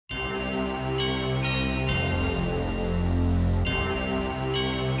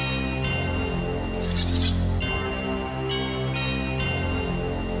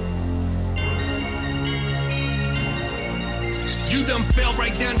done fell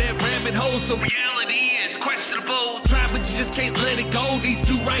right down that rabbit hole. So reality is questionable. Try, but you just can't let it go. These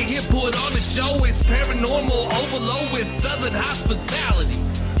two right here put on the show. It's paranormal overload with southern hospitality.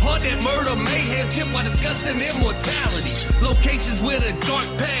 Haunted murder, mayhem, tip while discussing immortality. Locations with a dark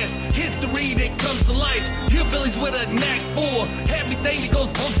past, history that comes to life. Hillbillies with a knack for everything that goes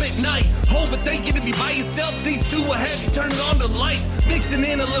bump at night. Overthinking if you by yourself, these two will have you turning on the lights. Mixing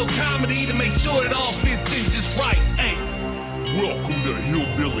in a little comedy to make sure it all fits in just right. Hey. Welcome to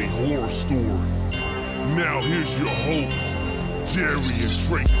Hillbilly Horror Stories. Now here's your hosts, Jerry and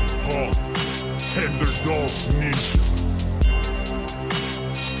Tracy Hall, and their dog Ninja.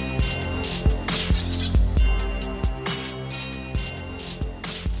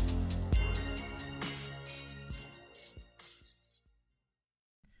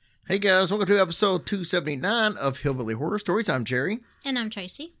 Hey guys, welcome to episode 279 of Hillbilly Horror Stories. I'm Jerry. And I'm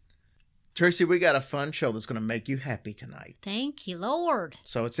Tracy. Tracy, we got a fun show that's going to make you happy tonight. Thank you, Lord.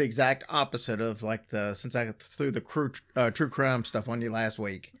 So it's the exact opposite of since I threw the true crime stuff on you last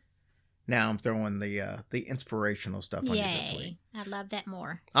week. Now I'm throwing the inspirational stuff on you this week. I love that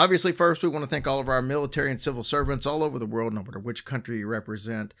more. Obviously, first we want to thank all of our military and civil servants all over the world, no matter which country you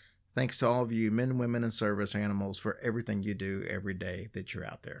represent. Thanks to all of you men, women, and service animals for everything you do every day that you're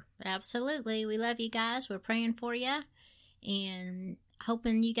out there. Absolutely. We love you guys. We're praying for you and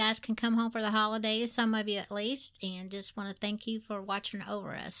hoping you guys can come home for the holidays, some of you at least, and just want to thank you for watching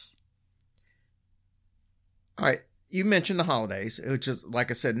over us. All right. You mentioned the holidays, which is, like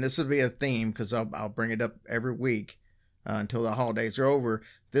I said, and this will be a theme because I'll bring it up every week until the holidays are over.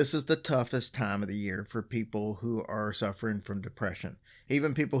 This is the toughest time of the year for people who are suffering from depression.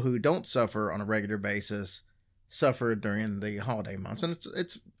 Even people who don't suffer on a regular basis suffer during the holiday months. And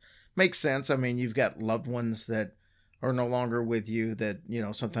it's makes sense. I mean, you've got loved ones that are no longer with you that, you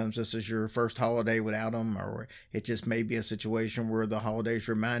know, sometimes this is your first holiday without them, or it just may be a situation where the holidays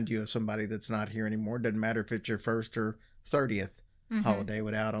remind you of somebody that's not here anymore. It doesn't matter if it's your first or 30th holiday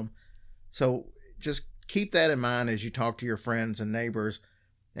without them. So just keep that in mind as you talk to your friends and neighbors,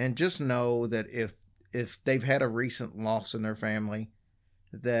 and just know that if they've had a recent loss in their family,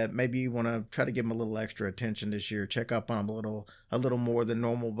 that maybe you want to try to give them a little extra attention this year. Check up on them a little more than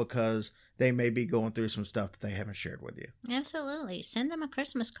normal, because they may be going through some stuff that they haven't shared with you. Absolutely. Send them a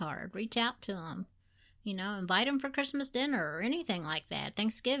Christmas card. Reach out to them. You know, invite them for Christmas dinner or anything like that.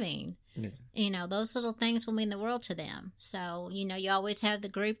 Thanksgiving. Yeah. You know, those little things will mean the world to them. So, you know, you always have the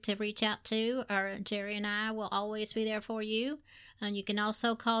group to reach out to. Or Jerry and I will always be there for you. And you can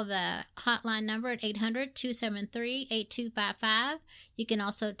also call the hotline number at 800-273-8255. You can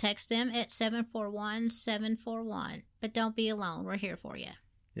also text them at 741-741. But don't be alone. We're here for you.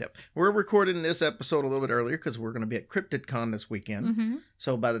 Yep. We're recording this episode a little bit earlier because we're going to be at CryptidCon this weekend.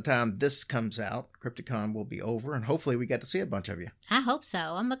 So by the time this comes out, CryptidCon will be over, and hopefully we get to see a bunch of you. I hope so.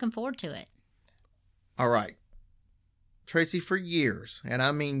 I'm looking forward to it. All right. Tracy, for years, and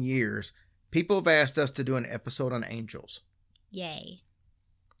I mean years, people have asked us to do an episode on angels. Yay.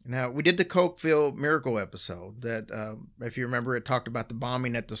 Now, we did the Cokeville Miracle episode that, if you remember, it talked about the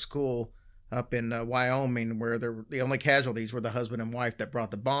bombing at the school up in Wyoming, where the only casualties were the husband and wife that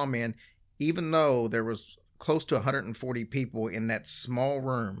brought the bomb in, even though there was close to 140 people in that small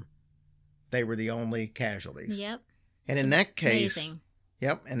room. They were the only casualties. Yep. And in that case, amazing.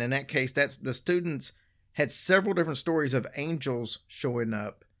 Yep. And in that case, that's the students had several different stories of angels showing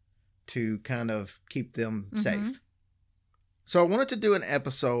up to kind of keep them safe. So I wanted to do an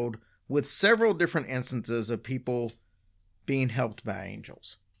episode with several different instances of people being helped by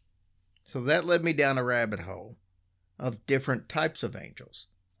angels. So that led me down a rabbit hole of different types of angels.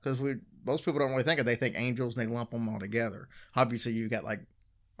 Because most people don't really think of it. They think angels and they lump them all together. Obviously, you've got like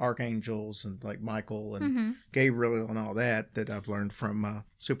archangels and like Michael and Gabriel and all that I've learned from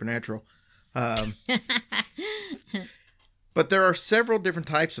Supernatural. But there are several different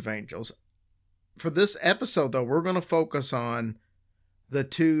types of angels. For this episode, though, we're going to focus on the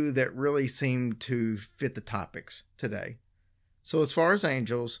two that really seem to fit the topics today. So as far as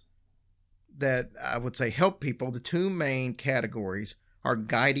angels that I would say help people, the two main categories are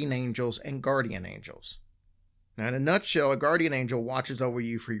guiding angels and guardian angels. Now, in a nutshell, a guardian angel watches over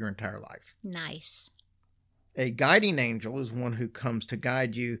you for your entire life. Nice. A guiding angel is one who comes to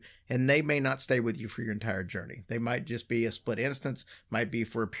guide you, and they may not stay with you for your entire journey. They might just be a split instance, might be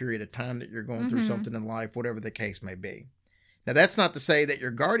for a period of time that you're going through something in life, whatever the case may be. Now, that's not to say that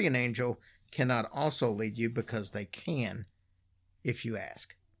your guardian angel cannot also lead you, because they can, if you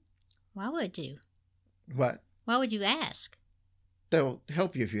ask. Why would you? What? Why would you ask? They'll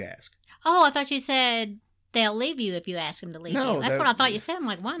help you if you ask. Oh, I thought you said they'll leave you if you ask them to leave No, you. That's that- what I thought you said. I'm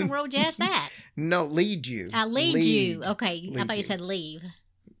like, why in the world would you ask that? No, lead you. I lead you. Okay, I Lead thought you you. said leave.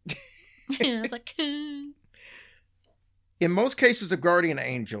 And I was like, In most cases of guardian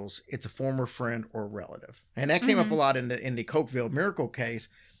angels, it's a former friend or relative. And that came up a lot in the Cokeville miracle case.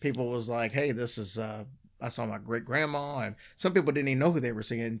 People was like, hey, this is, I saw my great-grandma. And some people didn't even know who they were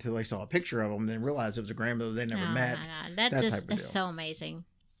seeing until they saw a picture of them and then realized it was a grandmother they never oh met. my God. that type of That's deal. so amazing.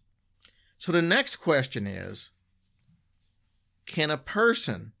 So the next question is, can a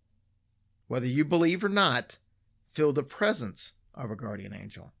person, whether you believe or not, feel the presence of a guardian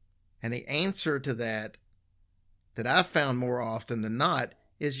angel? And the answer to that I've found more often than not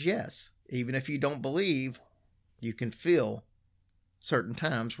is yes. Even if you don't believe, you can feel certain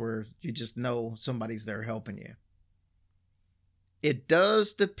times where you just know somebody's there helping you. It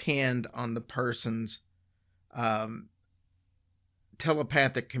does depend on the person's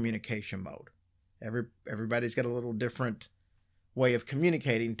telepathic communication mode. Everybody's got a little different way of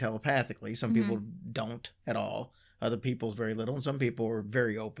communicating telepathically. Some people don't at all. Other people's very little. And some people are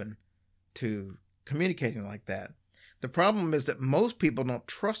very open to communicating like that. The problem is that most people don't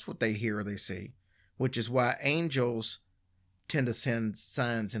trust what they hear or they see, which is why angels tend to send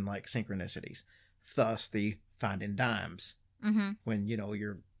signs in like synchronicities. Thus, the finding dimes when,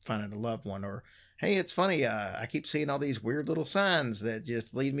 you're finding a loved one. Or, hey, it's funny, I keep seeing all these weird little signs that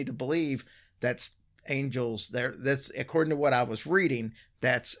just lead me to believe that's angels. That's, according to what I was reading,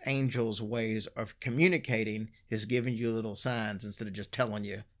 that's angels' ways of communicating, is giving you little signs instead of just telling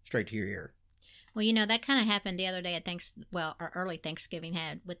you straight to your ear. Well, that kind of happened the other day at our early Thanksgiving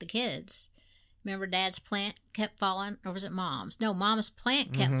had with the kids. Remember Dad's plant kept falling, or was it Mom's? No, Mom's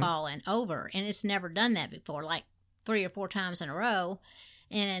plant kept falling over, and it's never done that before, like 3 or 4 times in a row.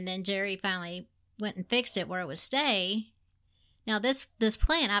 And then Jerry finally went and fixed it where it would stay. Now, this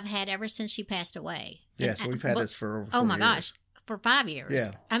plant I've had ever since she passed away. Yes, we've had this for over 4 Oh, my years. gosh, for 5 years.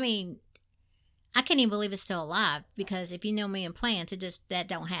 Yeah. I mean, I can't even believe it's still alive, because if you know me in plants, that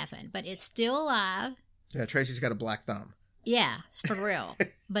don't happen. But it's still alive. Yeah, Tracy's got a black thumb. Yeah, it's for real.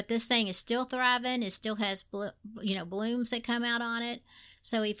 But this thing is still thriving. It still has, blooms that come out on it.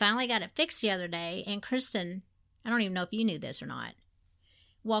 So he finally got it fixed the other day. And Kristen, I don't even know if you knew this or not,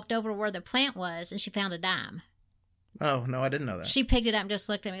 walked over where the plant was and she found a dime. Oh, no, I didn't know that. She picked it up and just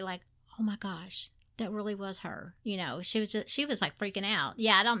looked at me like, oh my gosh, that really was her. She was like freaking out.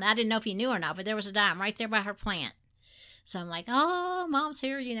 Yeah, I didn't know if you knew or not, but there was a dime right there by her plant. So I'm like, oh, Mom's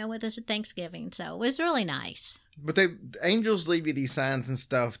here, with us at Thanksgiving. So it was really nice. But angels leave you these signs and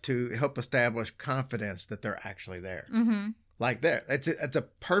stuff to help establish confidence that they're actually there. Mm-hmm. Like that. It's a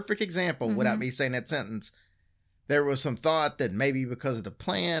perfect example, without me saying that sentence. There was some thought that maybe because of the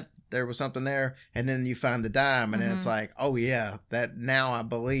plant, there was something there, and then you find the dime, and then it's like, oh yeah, that now I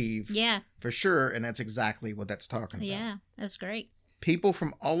believe. Yeah. For sure, and that's exactly what that's talking about. Yeah, that's great. People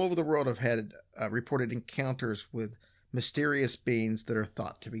from all over the world have had reported encounters with mysterious beings that are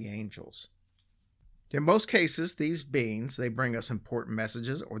thought to be angels. In most cases, these beings, they bring us important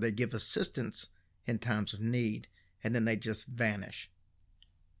messages or they give assistance in times of need, and then they just vanish.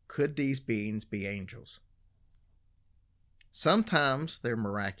 Could these beings be angels? Sometimes they're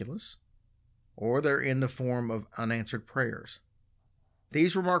miraculous, or they're in the form of unanswered prayers.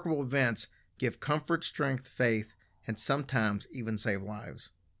 These remarkable events give comfort, strength, faith, and sometimes even save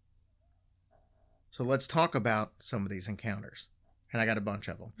lives. So let's talk about some of these encounters. And I got a bunch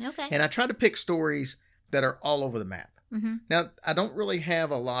of them. Okay. And I try to pick stories that are all over the map. Mm-hmm. Now, I don't really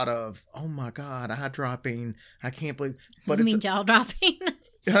have a lot of, oh my God, eye dropping, I can't believe. But You mean jaw dropping?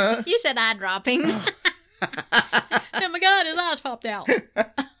 Huh? You said eye dropping. Oh my God, his eyes popped out.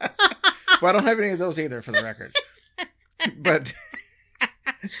 Well, I don't have any of those either, for the record.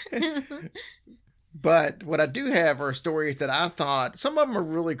 But what I do have are stories that I thought, some of them are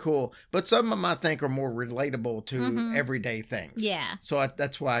really cool, but some of them I think are more relatable to everyday things. Yeah. So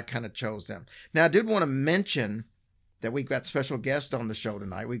that's why I kind of chose them. Now, I did want to mention that we've got special guests on the show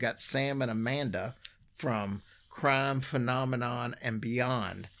tonight. We got Sam and Amanda from Crime Phenomenon and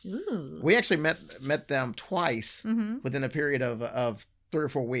Beyond. Ooh. We actually met them twice within a period of 3 or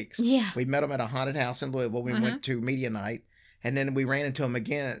 4 weeks. Yeah. We met them at a haunted house in Louisville. We went to Media Night, and then we ran into them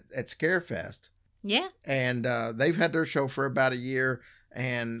again at Scarefest. Yeah. And they've had their show for about a year,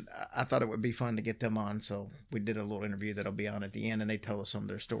 and I thought it would be fun to get them on. So we did a little interview that'll be on at the end, and they tell us some of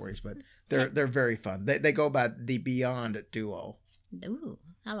their stories. But they're very fun. They go by the Beyond Duo. Ooh,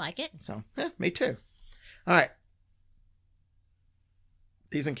 I like it. So, me too. All right.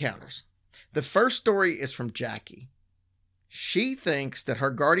 These encounters. The first story is from Jackie. She thinks that her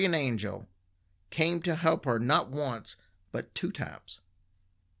guardian angel came to help her not once, but 2 times.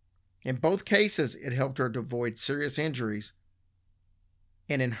 In both cases, it helped her to avoid serious injuries.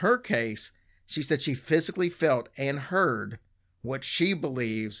 And in her case, she said she physically felt and heard what she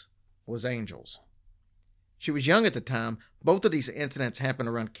believes was angels. She was young at the time. Both of these incidents happened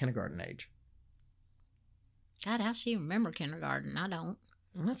around kindergarten age. God, how she remember kindergarten? I don't.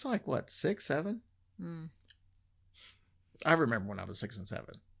 And that's like, what, 6, 7? I remember when I was 6 and 7.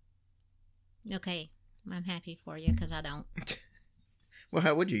 Okay, I'm happy for you because I don't. Well,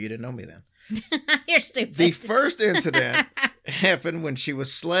 how would you? You didn't know me then. You're stupid. The first incident happened when she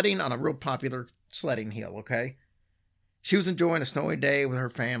was sledding on a real popular sledding hill, okay? She was enjoying a snowy day with her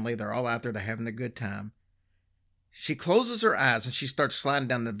family. They're all out there. They're having a good time. She closes her eyes and she starts sliding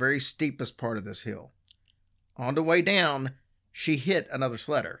down the very steepest part of this hill. On the way down, she hit another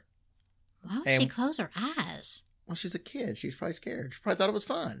sledder. Why would she close her eyes? Well, she's a kid. She's probably scared. She probably thought it was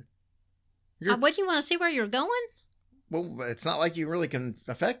fun. Would you want to see where you're going? Well, it's not like you really can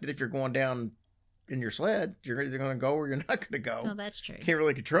affect it if you're going down in your sled. You're either going to go or you're not going to go. Oh, that's true. Can't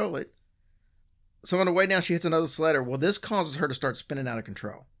really control it. So on the way down, she hits another sledder. Well, this causes her to start spinning out of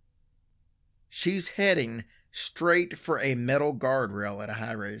control. She's heading straight for a metal guardrail at a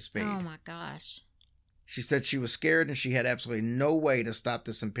high rate of speed. Oh, my gosh. She said she was scared and she had absolutely no way to stop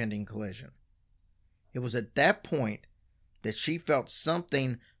this impending collision. It was at that point that she felt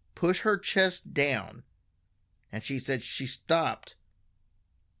something push her chest down, and she said she stopped,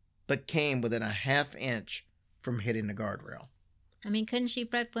 but came within a half inch from hitting the guardrail. I mean, couldn't she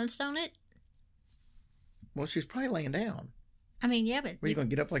Fred Flintstone it? Well, she's probably laying down. I mean, yeah, but... Were you going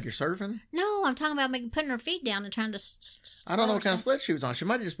to get up like you're surfing? No, I'm talking about putting her feet down and trying to... I don't know what kind of sled she was on. She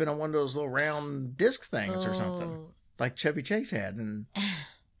might have just been on one of those little round disc things or something, like Chevy Chase had. And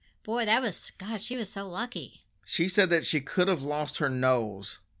boy, that was... God, she was so lucky. She said that she could have lost her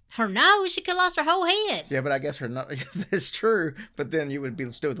nose. Her nose? She could have lost her whole head. Yeah, but I guess her nose... That's true, but then you would be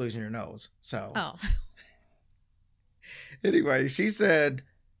still losing your nose, so... Oh. Anyway, she said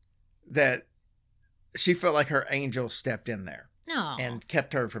that she felt like her angel stepped in there. No. And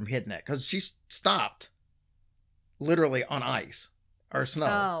kept her from hitting it. Because she stopped literally on ice or snow.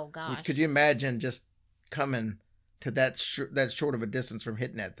 Oh, gosh. Could you imagine just coming to that short of a distance from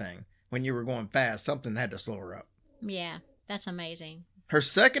hitting that thing? When you were going fast, something had to slow her up. Yeah, that's amazing. Her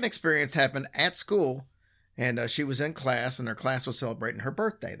second experience happened at school. And she was in class, and her class was celebrating her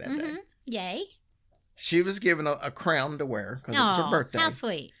birthday that day. Yay. She was given a crown to wear because it was her birthday. How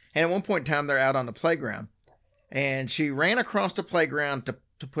sweet. And at one point in time, they're out on the playground. And she ran across the playground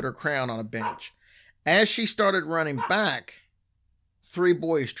to put her crown on a bench. As she started running back, 3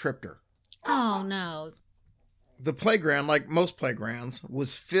 boys tripped her. Oh, no. The playground, like most playgrounds,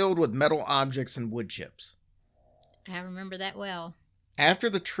 was filled with metal objects and wood chips. I remember that well. After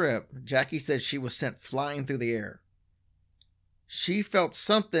the trip, Jackie said she was sent flying through the air. She felt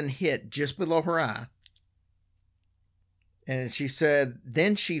something hit just below her eye. And she said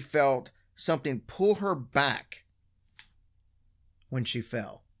then she felt something pull her back when she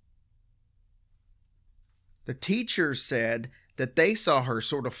fell. The teachers said that they saw her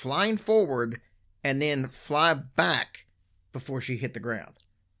sort of flying forward and then fly back before she hit the ground.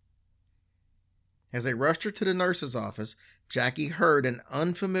 As they rushed her to the nurse's office, Jackie heard an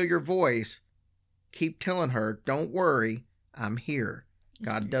unfamiliar voice keep telling her, "Don't worry, I'm here.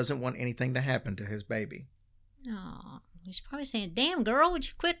 God doesn't want anything to happen to his baby." Oh, he's probably saying, "Damn, girl, would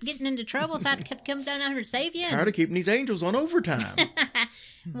you quit getting into trouble so I could come down here and save you?" Tired of keeping these angels on overtime.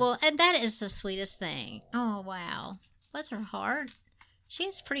 Well, and that is the sweetest thing. Oh, wow. Bless her heart.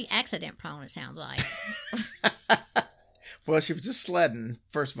 She's pretty accident prone, it sounds like. Well, she was just sledding,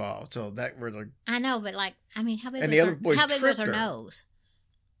 first of all, so that really... I know, but like, I mean, how big was her nose?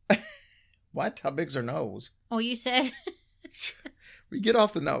 What? How big's her nose? Oh, you said... We get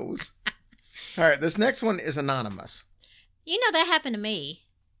off the nose. All right, this next one is anonymous. You know, that happened to me.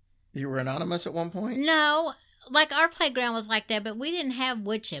 You were anonymous at one point? No, like our playground was like that, but we didn't have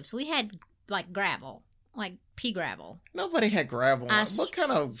wood chips. We had like gravel, like pea gravel. Nobody had gravel. What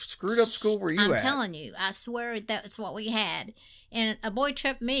kind of screwed up school were you at? I'm telling you, I swear that's what we had. And a boy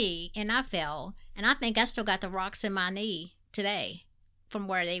tripped me, and I fell, and I think I still got the rocks in my knee today from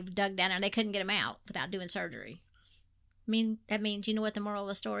where they dug down there. They couldn't get them out without doing surgery. I mean, that means, you know what the moral of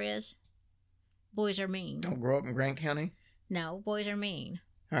the story is? Boys are mean. Don't grow up in Grant County? No, boys are mean.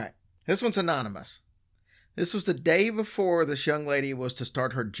 All right. This one's anonymous. This was the day before this young lady was to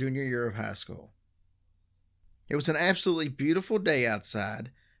start her junior year of high school. It was an absolutely beautiful day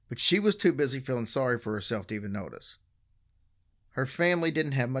outside, but she was too busy feeling sorry for herself to even notice. Her family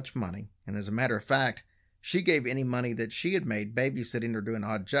didn't have much money, and as a matter of fact, she gave any money that she had made babysitting or doing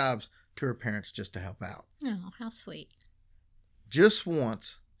odd jobs to her parents just to help out. Oh, how sweet. Just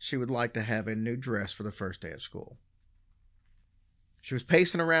once, she would like to have a new dress for the first day of school. She was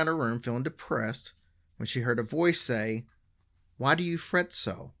pacing around her room feeling depressed when she heard a voice say, "Why do you fret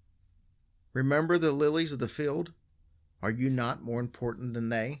so? Remember the lilies of the field? Are you not more important than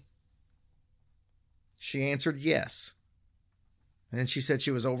they?" She answered yes. And then she said she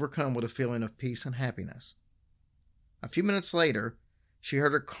was overcome with a feeling of peace and happiness. A few minutes later, she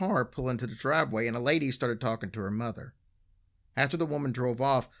heard her car pull into the driveway and a lady started talking to her mother. After the woman drove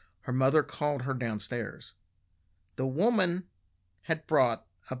off, her mother called her downstairs. The woman had brought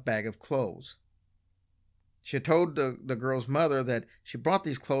a bag of clothes. She had told the girl's mother that she brought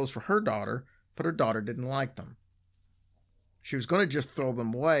these clothes for her daughter, but her daughter didn't like them. She was going to just throw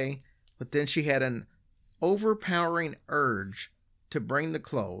them away, but then she had an overpowering urge to bring the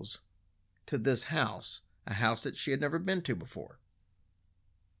clothes to this house, a house that she had never been to before.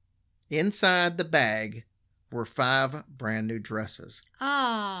 Inside the bag were 5 brand new dresses.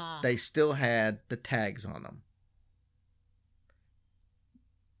 Oh. They still had the tags on them.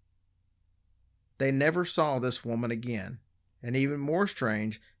 They never saw this woman again. And even more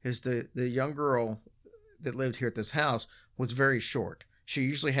strange is the young girl that lived here at this house was very short. She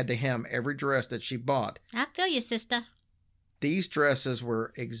usually had to hem every dress that she bought. I feel you, sister. These dresses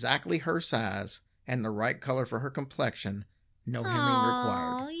were exactly her size and the right color for her complexion. No hemming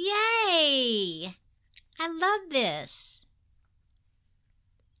required. Oh, yay! I love this.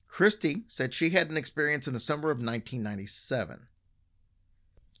 Christy said she had an experience in the summer of 1997.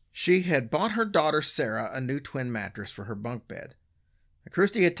 She had bought her daughter Sarah a new twin mattress for her bunk bed.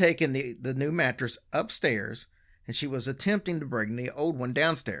 Christy had taken the new mattress upstairs, and she was attempting to bring the old one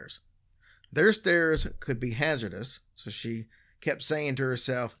downstairs. Their stairs could be hazardous, so she kept saying to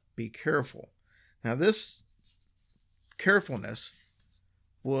herself, "Be careful." Now, this carefulness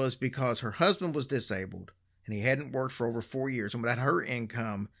was because her husband was disabled, and he hadn't worked for over 4 years, and without her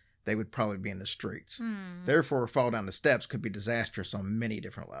income, they would probably be in the streets. Therefore, a fall down the steps could be disastrous on many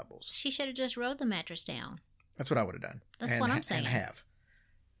different levels. She should have just rode the mattress down. That's what I would have done. That's what I'm saying. And have.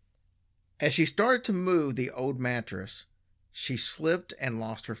 As she started to move the old mattress, she slipped and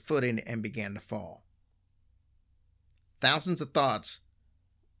lost her footing and began to fall. Thousands of thoughts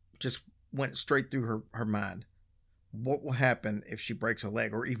just went straight through her mind. What will happen if she breaks a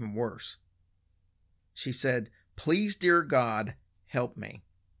leg, or even worse? She said, "Please, dear God, help me.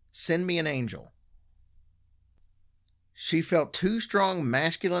 Send me an angel." She felt 2 strong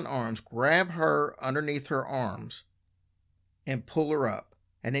masculine arms grab her underneath her arms and pull her up.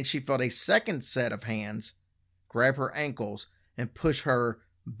 And then she felt a second set of hands grab her ankles and push her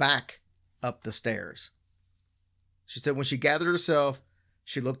back up the stairs. She said when she gathered herself,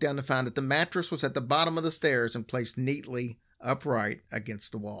 she looked down to find that the mattress was at the bottom of the stairs and placed neatly upright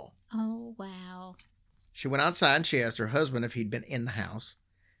against the wall. Oh, wow. She went outside and she asked her husband if he'd been in the house.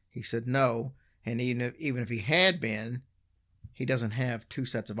 He said no, and even if he had been, he doesn't have 2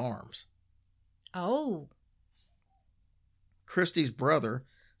 sets of arms. Oh. Christy's brother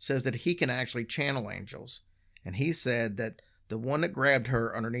says that he can actually channel angels, and he said that the one that grabbed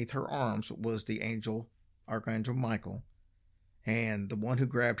her underneath her arms was the angel, Archangel Michael, and the one who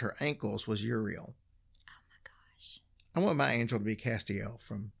grabbed her ankles was Uriel. Oh my gosh. I want my angel to be Castiel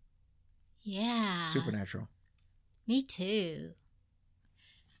from Supernatural. Me too.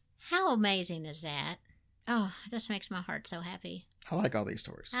 How amazing is that? Oh, this makes my heart so happy. I like all these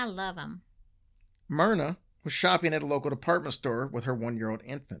stories. I love them. Myrna was shopping at a local department store with her 1-year-old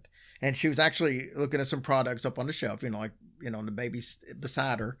infant. And she was actually looking at some products up on the shelf, the baby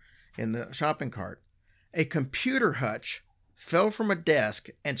beside her in the shopping cart. A computer hutch fell from a desk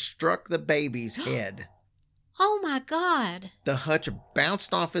and struck the baby's head. Oh my God. The hutch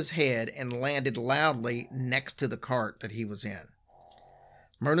bounced off his head and landed loudly next to the cart that he was in.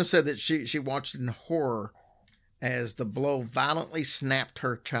 Myrna said that she watched in horror as the blow violently snapped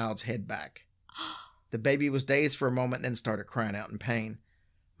her child's head back. The baby was dazed for a moment and then started crying out in pain.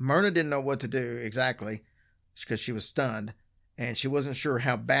 Myrna didn't know what to do exactly because she was stunned, and she wasn't sure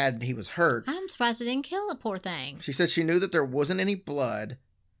how bad he was hurt. I'm surprised it didn't kill the poor thing. She said she knew that there wasn't any blood,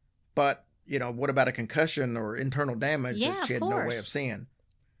 but, what about a concussion or internal damage that she had no way of seeing?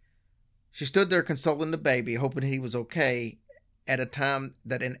 She stood there consoling the baby, hoping he was okay, at a time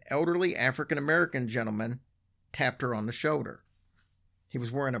that an elderly African-American gentleman tapped her on the shoulder. He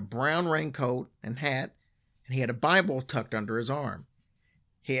was wearing a brown raincoat and hat, and he had a Bible tucked under his arm.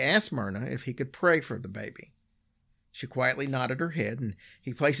 He asked Myrna if he could pray for the baby. She quietly nodded her head, and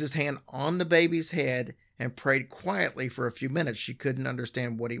he placed his hand on the baby's head and prayed quietly for a few minutes. She couldn't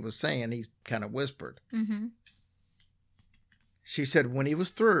understand what he was saying. He kind of whispered. Mm-hmm. She said when he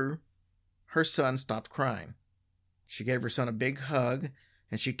was through, her son stopped crying. She gave her son a big hug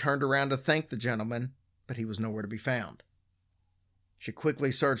and she turned around to thank the gentleman, but he was nowhere to be found. She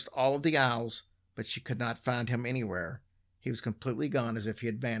quickly searched all of the aisles, but she could not find him anywhere. He was completely gone, as if he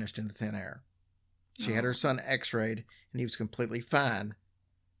had vanished into thin air. She had her son x-rayed, and he was completely fine,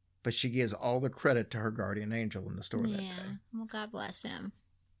 but she gives all the credit to her guardian angel in the story that day. Yeah. Well, God bless him.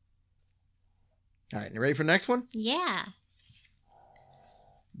 All right, you ready for the next one? Yeah.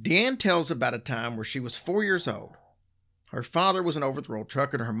 Deanne tells about a time where she was 4 years old. Her father was an over-the-road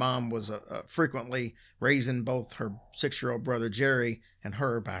trucker, and her mom was frequently raising both her 6-year-old brother Jerry and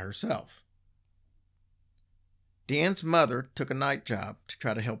her by herself. Deanne's mother took a night job to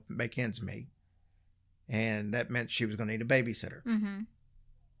try to help make ends meet, and that meant she was going to need a babysitter. Mm-hmm.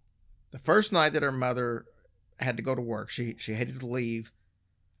 The first night that her mother had to go to work, she hated to leave,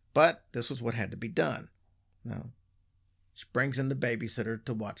 but this was what had to be done. Now, she brings in the babysitter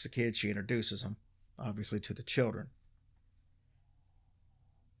to watch the kids. She introduces them, obviously, to the children.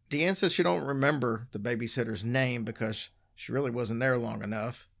 Deanne says she don't remember the babysitter's name because she really wasn't there long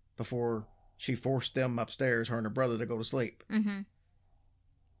enough before she forced them upstairs, her and her brother, to go to sleep. Mm-hmm.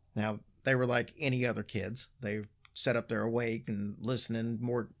 Now, they were like any other kids. They sat up there awake and listening,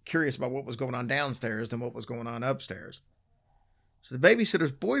 more curious about what was going on downstairs than what was going on upstairs. So the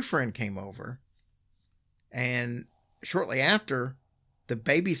babysitter's boyfriend came over, and shortly after, the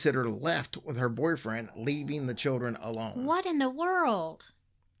babysitter left with her boyfriend, leaving the children alone. What in the world?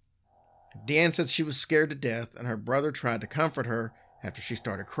 Deanne said she was scared to death, and her brother tried to comfort her after she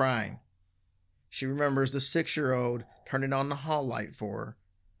started crying. She remembers the 6-year-old turning on the hall light for her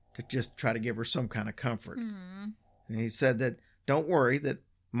to just try to give her some kind of comfort. Mm. And he said that, don't worry, that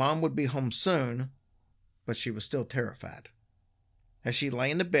Mom would be home soon, but she was still terrified. As she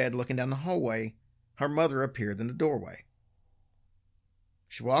lay in the bed looking down the hallway, her mother appeared in the doorway.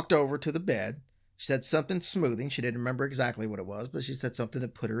 She walked over to the bed. She said something smoothing. She didn't remember exactly what it was, but she said something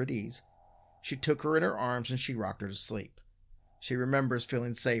that put her at ease. She took her in her arms and she rocked her to sleep. She remembers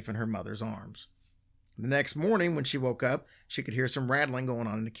feeling safe in her mother's arms. The next morning, when she woke up, she could hear some rattling going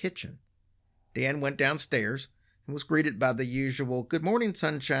on in the kitchen. Deanne went downstairs and was greeted by the usual "Good morning,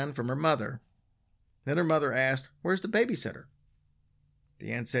 sunshine" from her mother. Then her mother asked, "Where's the babysitter?"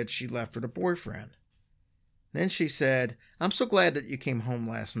 Deanne said she left with her boyfriend. Then she said, "I'm so glad that you came home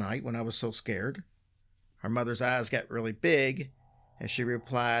last night when I was so scared." Her mother's eyes got really big, and she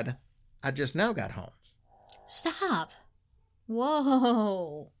replied, "I just now got home." Stop.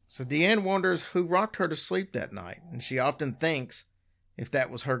 Whoa. So Deanne wonders who rocked her to sleep that night, and she often thinks if that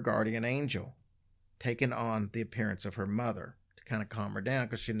was her guardian angel, taking on the appearance of her mother to kind of calm her down,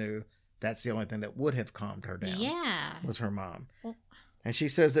 because she knew that's the only thing that would have calmed her down. Yeah. Was her mom. Well, and she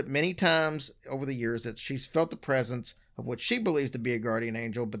says that many times over the years that she's felt the presence of what she believes to be a guardian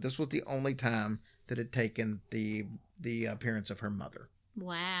angel, but this was the only time that had taken the appearance of her mother.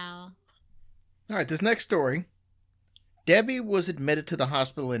 wow. All right, this next story. Debbie was admitted to the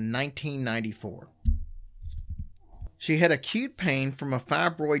hospital in 1994. She had acute pain from a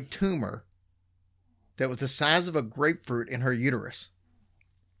fibroid tumor that was the size of a grapefruit in her uterus.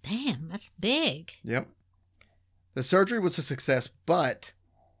 Damn, that's big. Yep. The surgery was a success, but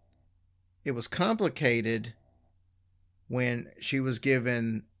it was complicated when she was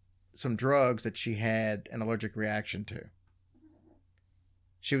given some drugs that she had an allergic reaction to.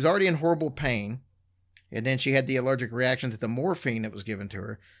 She was already in horrible pain, and then she had the allergic reaction to the morphine that was given to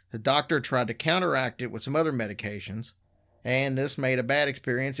her. The doctor tried to counteract it with some other medications, and this made a bad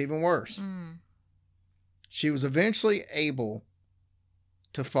experience even worse. Mm. She was eventually able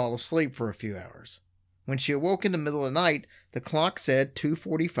to fall asleep for a few hours. When she awoke in the middle of the night, the clock said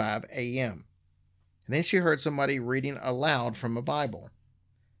 2:45 a.m. And then she heard somebody reading aloud from a Bible.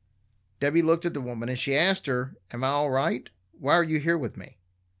 Debbie looked at the woman and she asked her, "Am I all right? Why are you here with me?"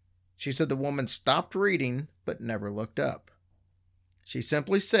 She said the woman stopped reading but never looked up. She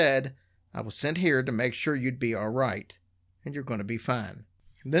simply said, "I was sent here to make sure you'd be all right, and you're going to be fine."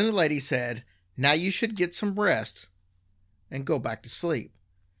 And then the lady said, "Now you should get some rest and go back to sleep."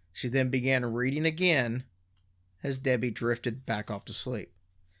 She then began reading again as Debbie drifted back off to sleep.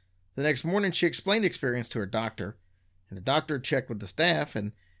 The next morning, she explained the experience to her doctor, and the doctor checked with the staff,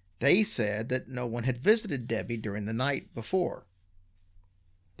 and they said that no one had visited Debbie during the night before.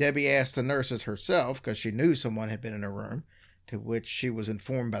 Debbie asked the nurses herself, because she knew someone had been in her room, to which she was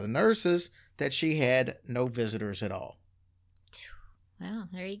informed by the nurses that she had no visitors at all. Well,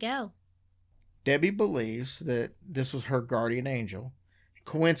 there you go. Debbie believes that this was her guardian angel.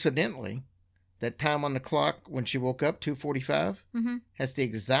 Coincidentally, that time on the clock when she woke up, 2:45, has the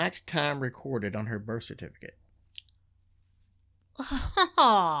exact time recorded on her birth certificate.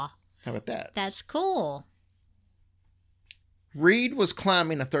 Oh, How about that? that's cool. Reed was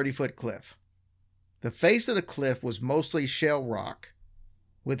climbing a 30-foot cliff. The face of the cliff was mostly shell rock,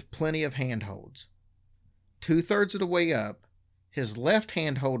 with plenty of handholds. 2/3 of the way up, his left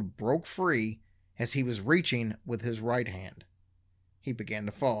handhold broke free as he was reaching with his right hand. He began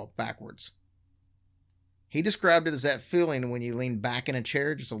to fall backwards. He described it as that feeling when you lean back in a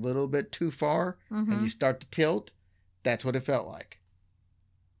chair just a little bit too far and you start to tilt. That's what it felt like.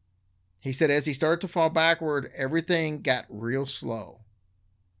 He said as he started to fall backward, everything got real slow.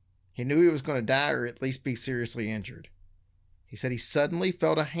 He knew he was going to die or at least be seriously injured. He said he suddenly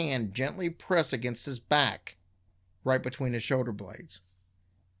felt a hand gently press against his back, right between his shoulder blades.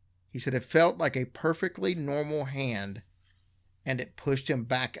 He said it felt like a perfectly normal hand, and it pushed him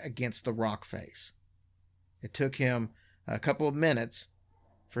back against the rock face. It took him a couple of minutes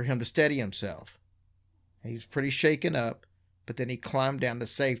for him to steady himself. He was pretty shaken up, but then he climbed down to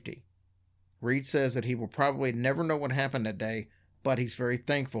safety. Reed says that he will probably never know what happened that day, but he's very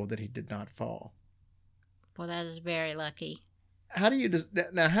thankful that he did not fall. Well, that is very lucky. How do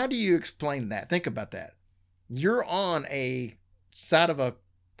you explain that? Think about that. You're on a side of a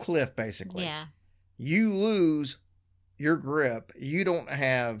cliff, basically. Yeah. You lose your grip. You don't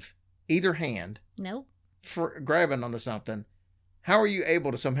have either hand Nope. for grabbing onto something. How are you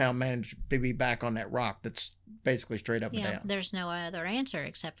able to somehow manage to be back on that rock that's basically straight up and down? There's no other answer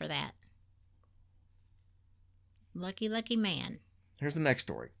except for that. Lucky, lucky man. Here's the next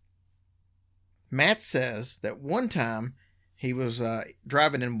story. Matt says that one time he was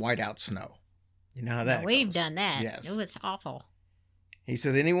driving in whiteout snow. You know how that We've goes. done that. Yes. It was awful. He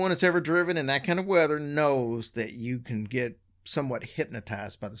said anyone that's ever driven in that kind of weather knows that you can get somewhat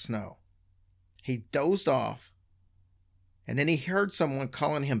hypnotized by the snow. He dozed off, and then he heard someone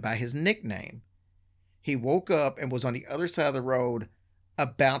calling him by his nickname. He woke up and was on the other side of the road,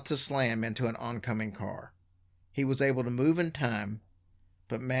 about to slam into an oncoming car. He was able to move in time,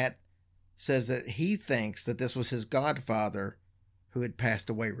 but Matt says that he thinks that this was his godfather who had passed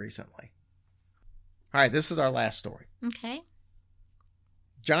away recently. All right, this is our last story. Okay.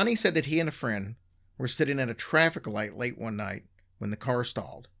 Johnny said that he and a friend were sitting at a traffic light late one night when the car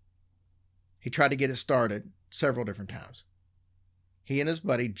stalled. He tried to get it started several different times. He and his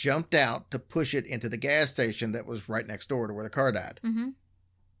buddy jumped out to push it into the gas station that was right next door to where the car died. Mm-hmm.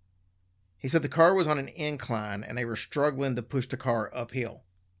 He said the car was on an incline and they were struggling to push the car uphill.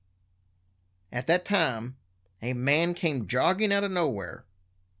 At that time, a man came jogging out of nowhere.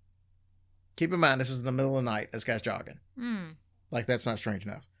 Keep in mind, this is in the middle of the night. This guy's jogging. Like, that's not strange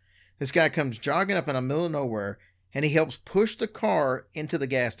enough. This guy comes jogging up in the middle of nowhere, and he helps push the car into the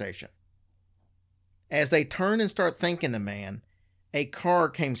gas station. As they turn and start thanking the man, a car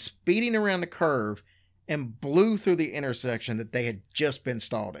came speeding around the curve and blew through the intersection that they had just been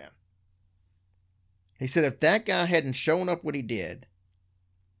stalled in. He said if that guy hadn't shown up when he did,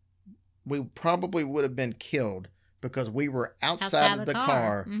 we probably would have been killed because we were outside of the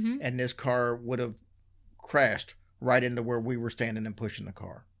car and this car would have crashed right into where we were standing and pushing the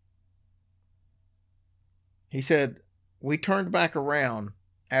car. He said, we turned back around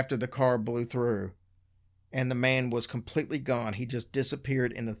after the car blew through and the man was completely gone. He just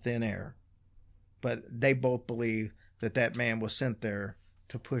disappeared in the thin air. But they both believe that that man was sent there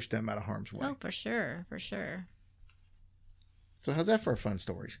to push them out of harm's way. Oh, for sure. For sure. So how's that for fun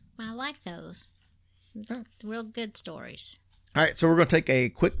stories? I like those. Real good stories. All right, so we're going to take a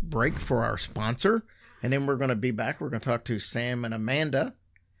quick break for our sponsor, and then we're going to be back. We're going to talk to Sam and Amanda.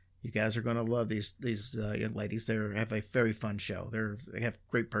 You guys are going to love these young ladies. They have a very fun show. They have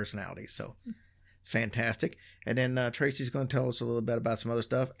great personalities, so fantastic. And then Tracy's going to tell us a little bit about some other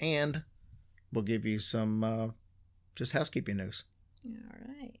stuff, and we'll give you some just housekeeping news. All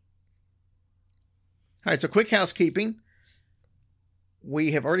right. All right, so quick housekeeping.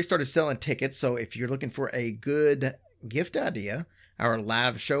 We have already started selling tickets, so if you're looking for a good gift idea, our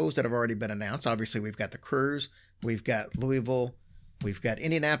live shows that have already been announced, obviously we've got the cruise, we've got Louisville, we've got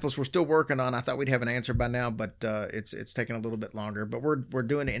Indianapolis. We're still working on. I thought we'd have an answer by now, but it's taking a little bit longer. But we're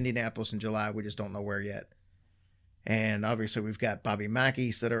doing Indianapolis in July. We just don't know where yet. And obviously we've got Bobby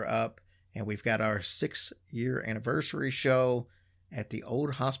Mackey's that are up, and we've got our 6-year anniversary show at the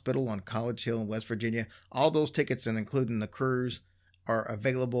Old Hospital on College Hill in West Virginia. All those tickets, and including the cruise, are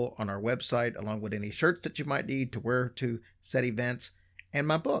available on our website, along with any shirts that you might need to wear to said events, and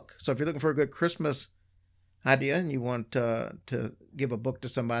my book. So if you're looking for a good Christmas idea and you want to give a book to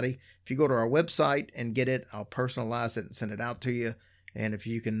somebody, if you go to our website and get it, I'll personalize it and send it out to you. And if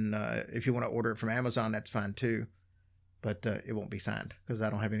you can, if you want to order it from Amazon, that's fine too. But it won't be signed because I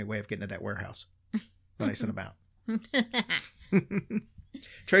don't have any way of getting to that warehouse when I send them out.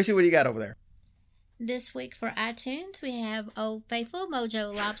 Tracy, what do you got over there? This week for iTunes, we have Old Faithful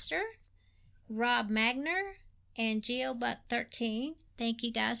Mojo Lobster, Rob Magner, and GeoBuck13. Thank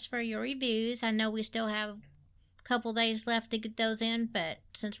you guys for your reviews. I know we still have a couple days left to get those in, but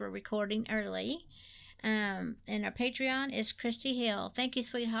since we're recording early. And our Patreon is Christy Hill. Thank you,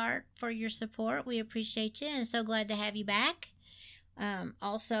 sweetheart, for your support. We appreciate you and so glad to have you back.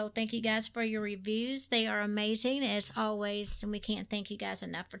 Also, thank you guys for your reviews. They are amazing as always, and we can't thank you guys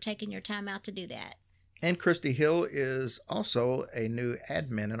enough for taking your time out to do that. And Christy Hill is also a new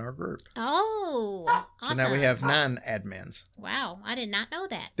admin in our group. Oh, awesome. So now we have 9 admins. Wow, I did not know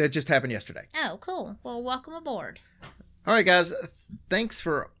that. That just happened yesterday. Oh, cool. Well, welcome aboard. All right, guys. Thanks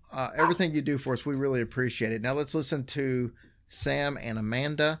for everything you do for us. We really appreciate it. Now let's listen to Sam and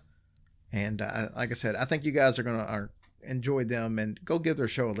Amanda. And like I said, I think you guys are going to enjoy them, and go give their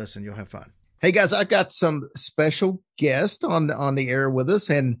show a listen. You'll have fun. Hey, guys, I've got some special guests on the air with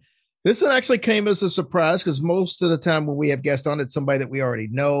us, and this one actually came as a surprise because most of the time when we have guests on, it's somebody that we already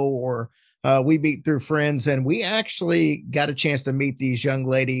know or we meet through friends. And we actually got a chance to meet these young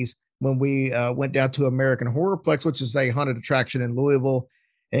ladies when we went down to American Horrorplex, which is a haunted attraction in Louisville.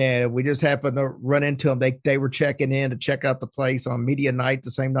 And we just happened to run into them. They were checking in to check out the place on media night, the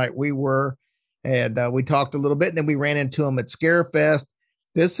same night we were. And we talked a little bit, and then we ran into them at Scarefest.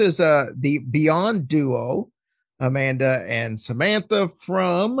 This is the Beyond duo, Amanda and Samantha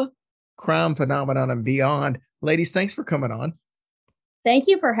from Crime Phenomenon and Beyond. Ladies, thanks for coming on. Thank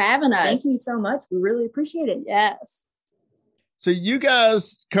you for having us. Thank you so much. We really appreciate it. Yes. So you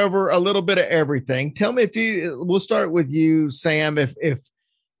guys cover a little bit of everything. Tell me we'll start with you, Sam.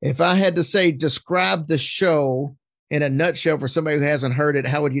 If I had to say, describe the show in a nutshell for somebody who hasn't heard it,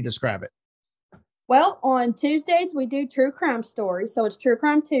 how would you describe it? Well, on Tuesdays, we do true crime stories. So it's True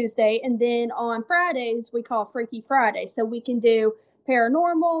Crime Tuesday. And then on Fridays, we call Freaky Friday. So we can do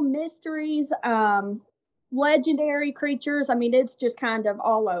paranormal, mysteries, legendary creatures. I mean, it's just kind of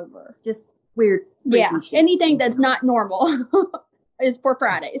all over. Just weird. Yeah. Shit. Anything that's not normal is for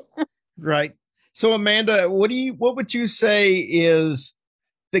Fridays. Right. So Amanda, what would you say is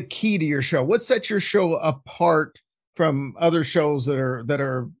the key to your show? What sets your show apart from other shows that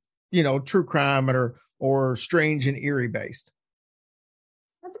are, true crime or strange and eerie based?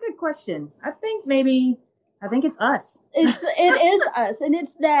 That's a good question. I think it's us. It is us. And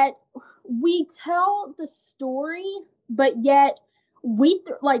it's that we tell the story, but yet we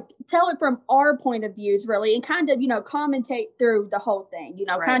tell it from our point of views, really, and kind of, commentate through the whole thing,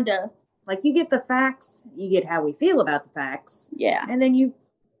 Right. kind of. Like, you get the facts, you get how we feel about the facts. Yeah. And then you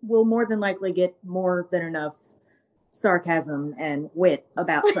will more than likely get more than enough sarcasm and wit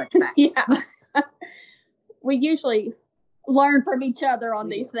about such facts. Yeah. We usually learn from each other on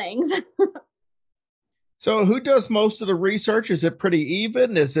these things. So who does most of the research? Is it pretty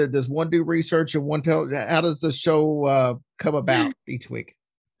even? Does one do research and one tell? How does the show come about each week?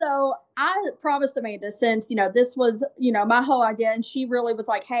 So I promised Amanda, since, this was, my whole idea, and she really was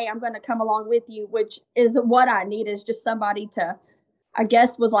like, hey, I'm going to come along with you, which is what I need, is just somebody to, I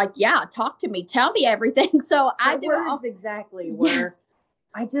guess, was like, yeah, talk to me, tell me everything. So I do words exactly where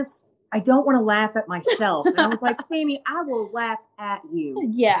yes. I don't want to laugh at myself. And I was like, Sammy, I will laugh at you.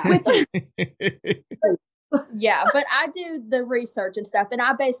 Yeah. With you. Yeah, but I do the research and stuff, and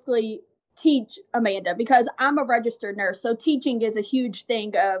I basically teach Amanda because I'm a registered nurse. So teaching is a huge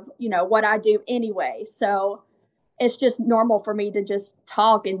thing of, what I do anyway. So it's just normal for me to just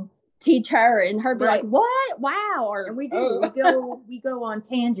talk and teach her, and her be Right. like, what? Wow. Or, And we do. We go on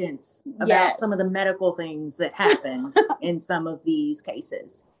tangents about some of the medical things that happen in some of these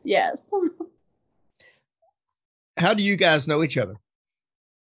cases. Yes. How do you guys know each other?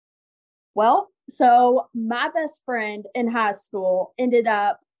 Well, so my best friend in high school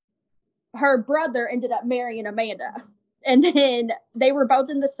her brother ended up marrying Amanda. And then they were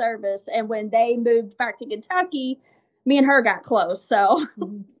both in the service. And when they moved back to Kentucky, me and her got close. So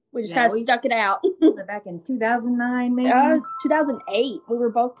we just kind of stuck it out. Was it back in 2009, maybe? 2008. We were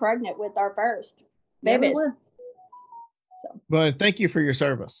both pregnant with our first babies. So. Well, thank you for your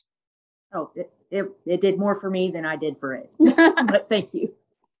service. Oh, it did more for me than I did for it. But thank you.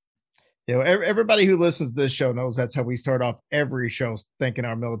 Everybody who listens to this show knows that's how we start off every show, thanking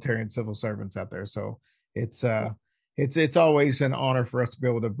our military and civil servants out there. So it's always an honor for us to be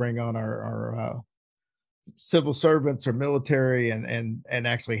able to bring on our civil servants or military and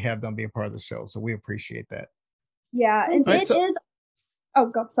actually have them be a part of the show. So we appreciate that. Yeah, and right, is. Oh,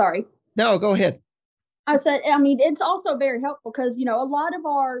 God, sorry. No, go ahead. I said, it's also very helpful because, a lot of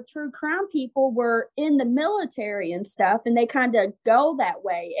our true crime people were in the military and stuff, and they kind of go that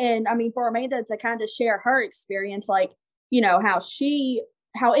way. And for Amanda to kind of share her experience, how she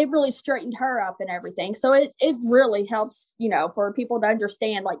how it really straightened her up and everything. So it really helps, you know, for people to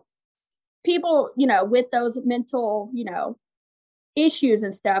understand, like, people, you know, with those mental, you know, issues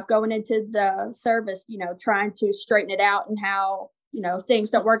and stuff going into the service, you know, trying to straighten it out, and how, you know, things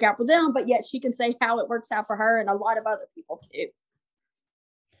don't work out for them, but yet she can say how it works out for her and a lot of other people too.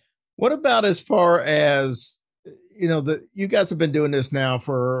 What about as far as, you know, you guys have been doing this now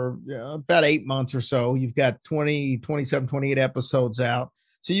for about 8 months or so. You've got 27, 28 episodes out.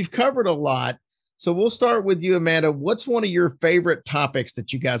 So you've covered a lot. So we'll start with you, Amanda. What's one of your favorite topics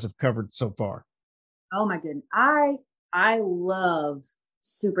that you guys have covered so far? Oh my goodness. I love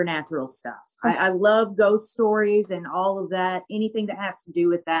supernatural stuff. I love ghost stories and all of that, anything that has to do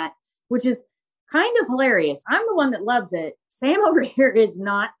with that, which is kind of hilarious. I'm the one that loves it. Sam over here is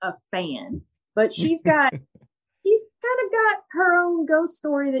not a fan, but she's kind of got her own ghost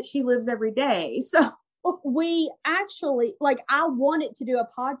story that she lives every day. So we actually, like, I wanted to do a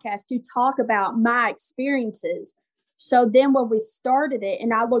podcast to talk about my experiences. So then when we started it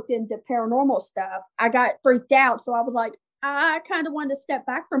and I looked into paranormal stuff, I got freaked out. So I was like, I kind of wanted to step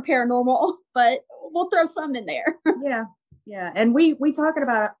back from paranormal, but we'll throw some in there. Yeah. Yeah. And we talk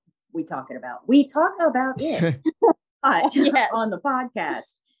about it Yes. on the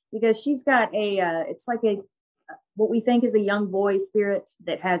podcast, because she's got it's like what we think is a young boy spirit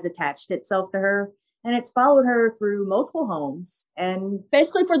that has attached itself to her, and it's followed her through multiple homes, and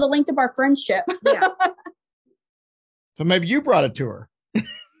basically for the length of our friendship. Yeah. So maybe you brought it to her.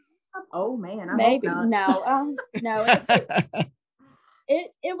 Oh man, maybe hope not. No.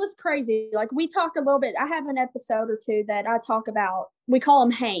 It was crazy. Like, we talk a little bit. I have an episode or two that I talk about. We call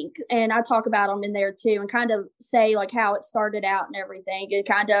him Hank, and I talk about him in there too, and kind of say like how it started out and everything, and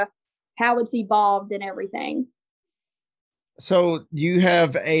kind of how it's evolved and everything. So do you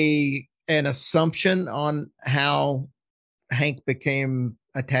have an assumption on how Hank became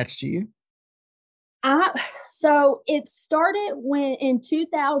attached to you? So it started in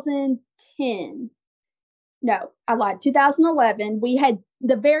 2010. No, I lied. 2011. We had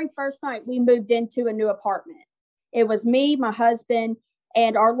the very first night we moved into a new apartment. It was me, my husband,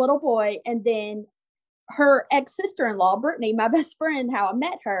 and our little boy. And then her ex-sister-in-law, Brittany, my best friend, how I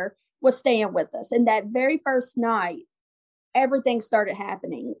met her, was staying with us. And that very first night, everything started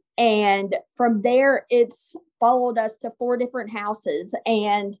happening. And from there, it's followed us to 4 different houses.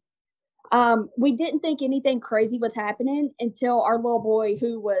 And we didn't think anything crazy was happening until our little boy,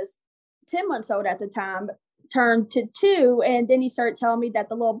 who was 10 months old at the time, turned to 2. And then he started telling me that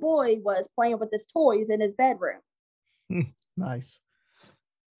the little boy was playing with his toys in his bedroom. Nice.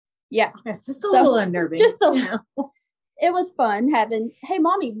 Yeah. Just a little unnerving. It was fun having, hey,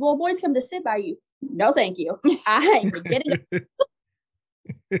 mommy, little boy's come to sit by you. No, thank you. I ain't getting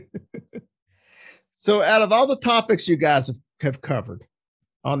it. So out of all the topics you guys have covered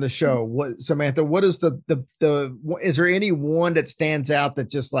on the show, Samantha, what is is there any one that stands out that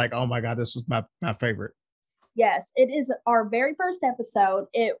just like, oh my God, this was my favorite? Yes, it is our very first episode.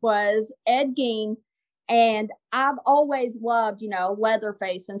 It was Ed Gein, and I've always loved, you know,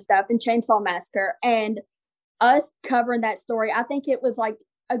 Leatherface and stuff and Chainsaw Massacre, and us covering that story. I think it was like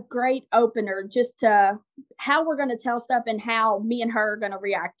a great opener just to how we're going to tell stuff and how me and her are going to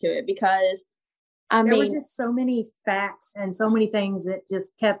react to it, because there were just so many facts and so many things that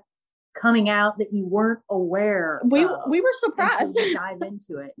just kept coming out that you weren't aware we of. We were surprised to dive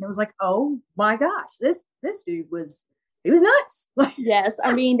into it, and it was like, oh my gosh, this dude was nuts. Yes,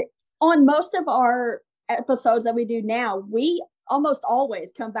 I mean, on most of our episodes that we do now, we almost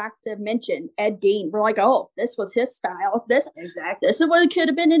always come back to mention Ed Gein. We're like, oh, this was his style. This is what it could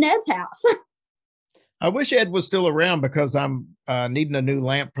have been in Ed's house. I wish Ed was still around, because I'm needing a new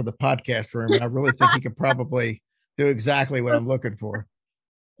lamp for the podcast room. And I really think he could probably do exactly what I'm looking for.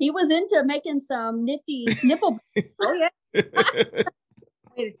 He was into making some nifty nipple. Oh, yeah.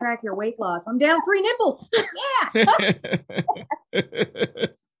 Way to track your weight loss. I'm down 3 nipples. Yeah.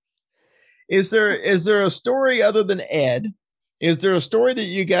 Is there a story other than Ed? Is there a story that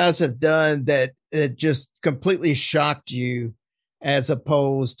you guys have done that just completely shocked you, as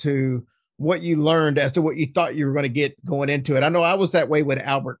opposed to what you learned as to what you thought you were going to get going into it? I know I was that way with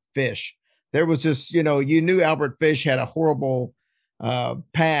Albert Fish. There was just, you knew Albert Fish had a horrible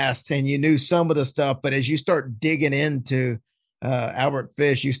past, and you knew some of the stuff, but as you start digging into Albert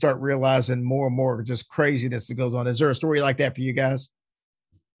Fish, you start realizing more and more just craziness that goes on. Is there a story like that for you guys?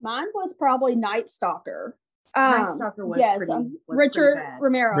 Mine was probably Night Stalker. Night Stalker was Richard pretty bad.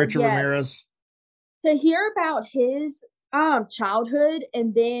 Ramirez. Richard Ramirez. To hear about his childhood,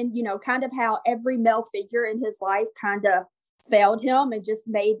 and then, kind of how every male figure in his life kind of failed him and just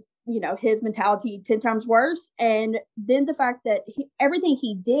made his mentality 10 times worse. And then the fact that everything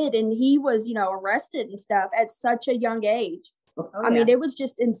he did, and he was, arrested and stuff at such a young age. I mean, it was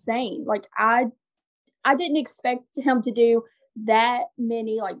just insane. Like, I didn't expect him to do that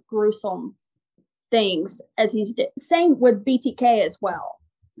many like gruesome things as he's did. Same with BTK as well.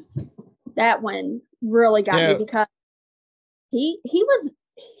 That one really got me because he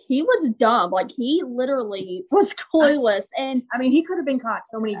was dumb. Like, he literally was clueless. And I mean, he could have been caught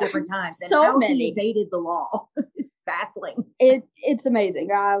so many different times. And so how many. he evaded the law is baffling. It's amazing.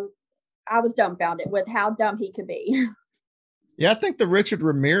 I was dumbfounded with how dumb he could be. Yeah, I think the Richard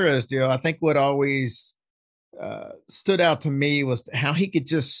Ramirez deal, I think what always stood out to me was how he could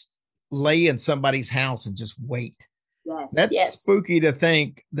just lay in somebody's house and just wait. Yes. That's spooky to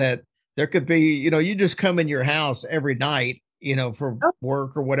think that there could be, you just come in your house every night, for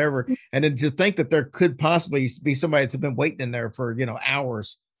work or whatever. And then to think that there could possibly be somebody that's been waiting in there for,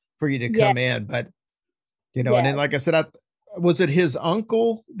 hours for you to come in. But, and then, like I said, was it his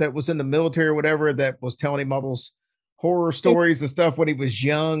uncle that was in the military or whatever that was telling him all those horror stories and stuff when he was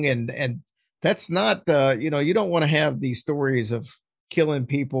young? And that's not, you don't want to have these stories of killing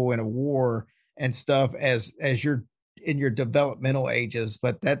people in a war and stuff as you're in your developmental ages.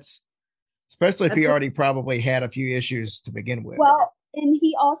 But that's, especially if he already probably had a few issues to begin with. Well, and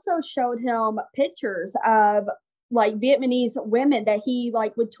he also showed him pictures of like Vietnamese women that he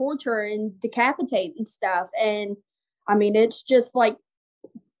like would torture and decapitate and stuff. And I mean, it's just like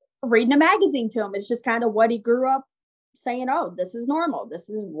reading a magazine to him. It's just kind of what he grew up saying. Oh, this is normal. This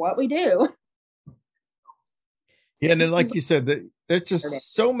is what we do. Yeah. And then, like you said, there's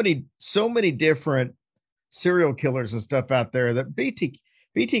just so many different serial killers and stuff out there that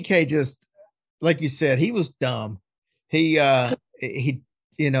BTK just, like you said, he was dumb. He and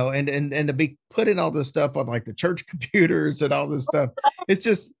to be putting all this stuff on like the church computers and all this stuff, it's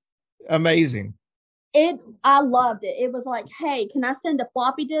just amazing. I loved it. It was like, hey, can I send a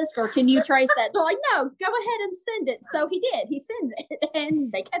floppy disk or can you trace that? They're like, no, go ahead and send it. So he did. He sends it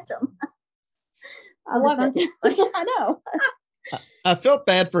and they catch him. I love it. I know. I felt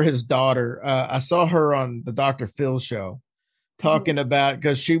bad for his daughter. I saw her on the Dr. Phil show talking about,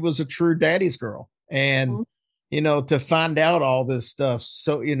 because she was a true daddy's girl. And, to find out all this stuff.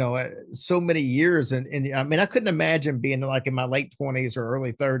 So, so many years. And I mean, I couldn't imagine being like in my late 20s or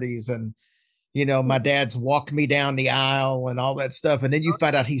early 30s. And, my dad's walked me down the aisle and all that stuff. And then you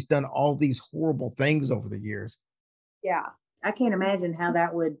find out he's done all these horrible things over the years. Yeah. I can't imagine how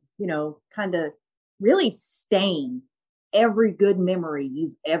that would, kind of really stain every good memory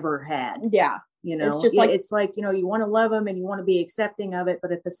you've ever had. Yeah. It's just like, you want to love him and you want to be accepting of it.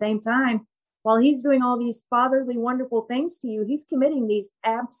 But at the same time, while he's doing all these fatherly, wonderful things to you, he's committing these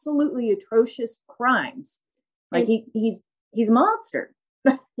absolutely atrocious crimes. Like he's a monster.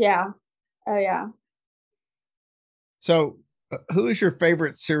 Yeah. Oh yeah. So who is your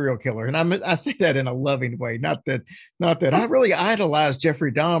favorite serial killer? And I say that in a loving way. Not that I really idolize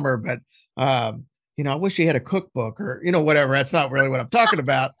Jeffrey Dahmer, but I wish he had a cookbook or, whatever. That's not really what I'm talking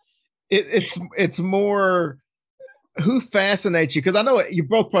about. It's more who fascinates you. Cause I know you're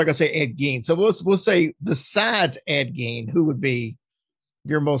both probably gonna say Ed Gein. So we'll say besides Ed Gein, who would be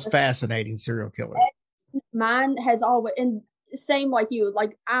your most fascinating serial killer? Mine has always, and same like you,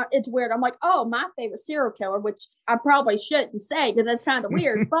 like it's weird. I'm like, oh, my favorite serial killer, which I probably shouldn't say because that's kind of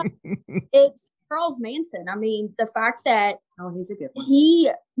weird, but it's Charles Manson. I mean, the fact that he's a good one. He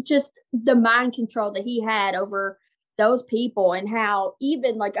just the mind control that he had over those people, and how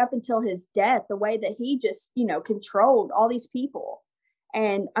even like up until his death, the way that he just controlled all these people.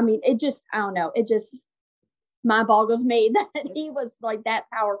 And I mean, it just, I don't know, it just mind boggles me that he was like that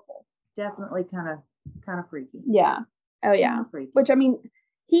powerful. Definitely kind of freaky. Yeah. Oh yeah. Which, I mean,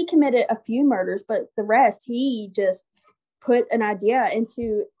 he committed a few murders, but the rest, he just put an idea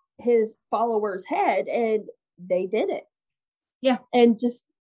into his followers' head and they did it. Yeah. And just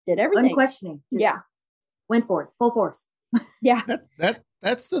did everything. Unquestioning. Yeah. Went for it. Full force. Yeah.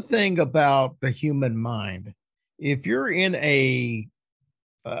 That's the thing about the human mind. If you're in a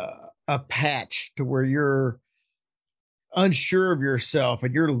patch to where you're unsure of yourself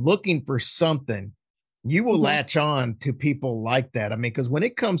and you're looking for something, you will latch on to people like that. I mean, because when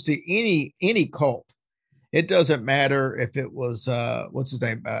it comes to any cult, it doesn't matter if it was what's his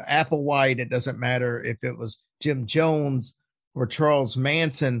name, Applewhite. It doesn't matter if it was Jim Jones or Charles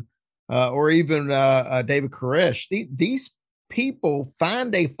Manson or even David Koresh. These people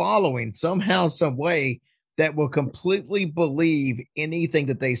find a following somehow, some way that will completely believe anything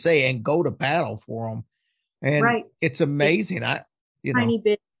that they say and go to battle for them. And it's amazing. Tiny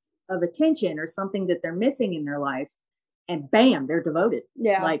bit of attention or something that they're missing in their life, and bam, they're devoted.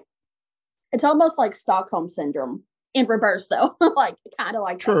 Yeah. Like it's almost like Stockholm syndrome in reverse, though. Like kind of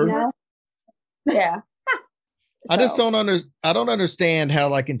like True. that, you know? Yeah. I just I don't understand how,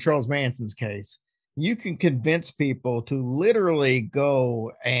 like in Charles Manson's case, you can convince people to literally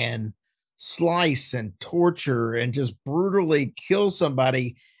go and slice and torture and just brutally kill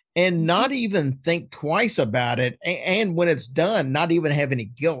somebody and not even think twice about it. And when it's done, not even have any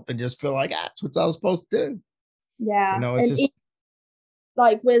guilt and just feel like, that's what I was supposed to do. Yeah. You know, it's just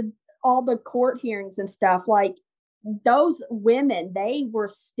like with all the court hearings and stuff, like those women, they were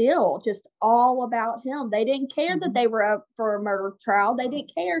still just all about him. They didn't care that they were up for a murder trial. They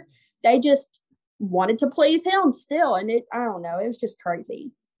didn't care. They just wanted to please him still. And I don't know, it was just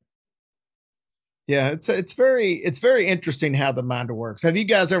crazy. Yeah, it's very interesting how the mind works. Have you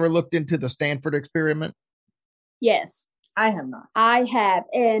guys ever looked into the Stanford experiment? Yes, I have not. I have,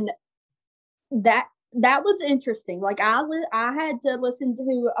 and that was interesting. Like I had to listen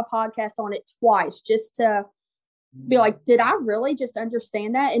to a podcast on it twice just to be like, did I really just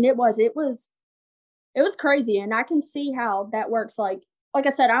understand that? And it was crazy, and I can see how that works. Like I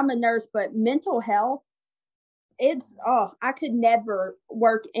said, I'm a nurse, but mental health, I could never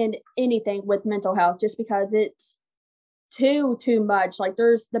work in anything with mental health just because it's too much. Like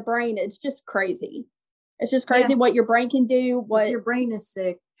there's the brain, it's just crazy. It's just crazy what your brain can do. What if your brain is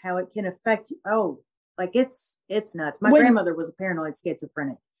sick, how it can affect you. Oh, like it's nuts. My grandmother was a paranoid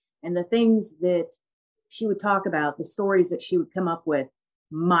schizophrenic, and the things that she would talk about, the stories that she would come up with,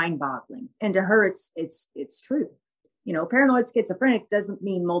 mind-boggling. And to her, it's true. You know, paranoid schizophrenic doesn't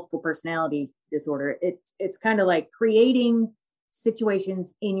mean multiple personality disorder. It's kind of like creating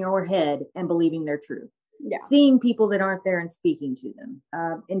situations in your head and believing they're true. Yeah. Seeing people that aren't there and speaking to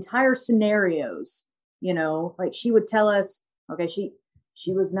them. Entire scenarios, you know, like she would tell us, okay,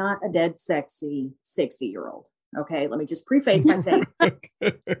 she was not a dead sexy 60-year-old. Okay, let me just preface by saying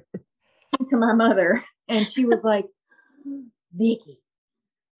to my mother, and she was like, Vicky,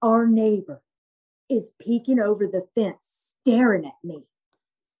 our neighbor is peeking over the fence, staring at me.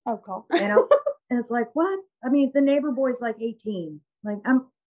 Oh, God. And it's like, what? I mean, the neighbor boy's like 18. Like,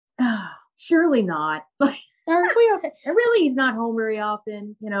 surely not. Like, are we okay? And really, he's not home very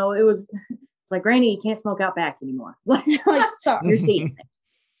often. You know, it's like, Granny, you can't smoke out back anymore. Like, sorry. You're seeing it.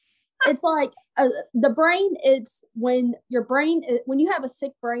 It's like the brain, it's when when you have a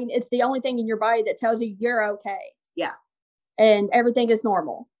sick brain, it's the only thing in your body that tells you you're okay. Yeah. And everything is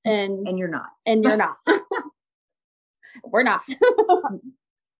normal. And you're not. And you're not. We're not.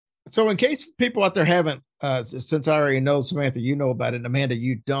 So in case people out there haven't, since I already know, Samantha, you know about it, and Amanda,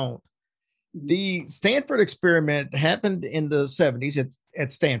 you don't. The Stanford experiment happened in the 70s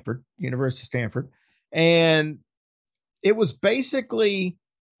at Stanford, University of Stanford. And it was basically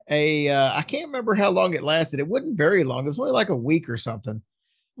I can't remember how long it lasted. It wasn't very long. It was only like a week or something.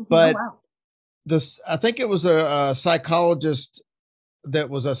 But I think it was a psychologist that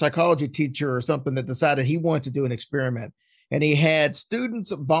was a psychology teacher or something that decided he wanted to do an experiment. And he had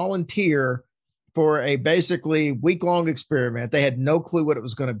students volunteer for a basically week-long experiment. They had no clue what it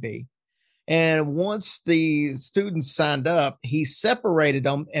was going to be. And once the students signed up, he separated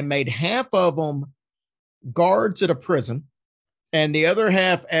them and made half of them guards at a prison and the other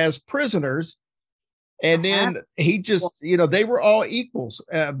half as prisoners. And then he just, they were all equals,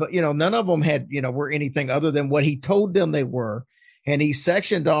 but, none of them had, were anything other than what he told them they were. And he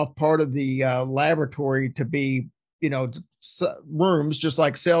sectioned off part of the laboratory to be, rooms, just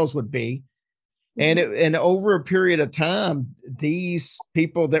like cells would be. And over a period of time, these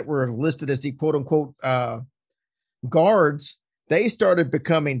people that were listed as the quote unquote guards, they started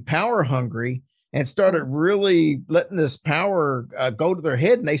becoming power hungry and started really letting this power go to their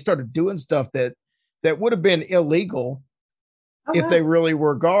head. And they started doing stuff that would have been illegal if they really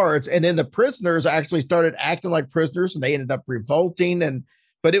were guards. And then the prisoners actually started acting like prisoners and they ended up revolting.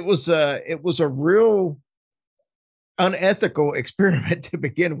 But it was a real unethical experiment to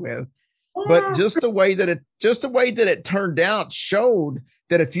begin with. But just the way that it turned out showed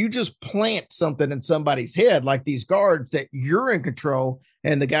that if you just plant something in somebody's head, like these guards, that you're in control,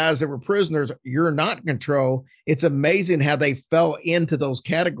 and the guys that were prisoners, you're not in control. It's amazing how they fell into those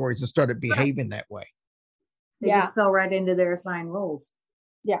categories and started behaving that way. They just fell right into their assigned roles.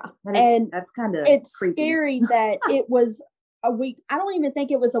 Yeah. That's kind of creepy. Scary that it was a week. I don't even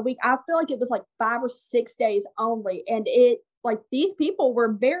think it was a week. I feel like it was like 5 or 6 days only. And like these people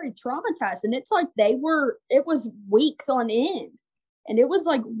were very traumatized, and it's like it was weeks on end, and it was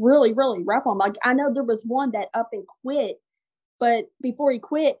like really, really rough on. Like, I know there was one that up and quit, but before he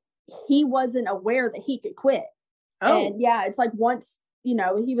quit, he wasn't aware that he could quit. Oh. And it's like once, he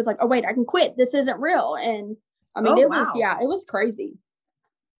was like, oh wait, I can quit. This isn't real. And I mean, it was crazy.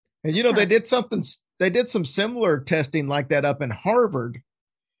 And they did some similar testing like that up in Harvard.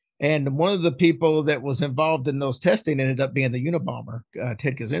 And one of the people that was involved in those testing ended up being the Unabomber,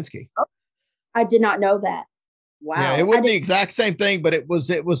 Ted Kaczynski. Oh, I did not know that. Wow. Yeah, it wasn't the exact same thing, but it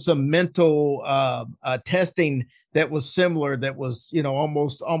was some mental testing that was similar. That was, you know,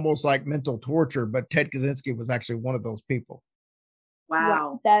 almost like mental torture. But Ted Kaczynski was actually one of those people.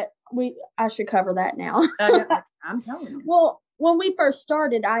 Wow. I should cover that now. I'm telling you. Well, when we first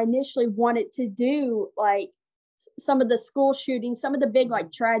started, I initially wanted to do like some of the school shootings, some of the big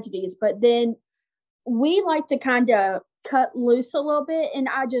like tragedies, but then we like to kind of cut loose a little bit. And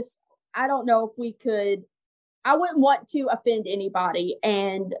I don't know if we could, I wouldn't want to offend anybody.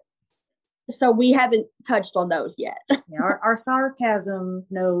 And so we haven't touched on those yet. Yeah, our sarcasm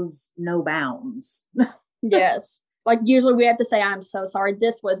knows no bounds. Yes. Like usually we have to say, I'm so sorry.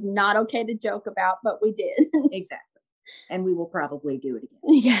 This was not okay to joke about, but we did. Exactly. And we will probably do it again.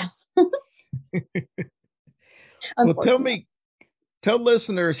 Yes. Well, tell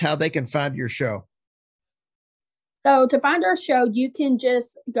listeners how they can find your show. So to find our show, you can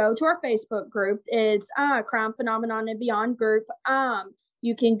just go to our Facebook group. It's Crime Phenomenon and Beyond group.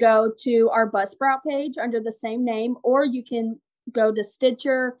 You can go to our Buzzsprout page under the same name, or you can go to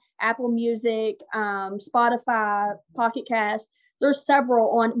Stitcher, Apple Music, Spotify, Pocket Cast. There's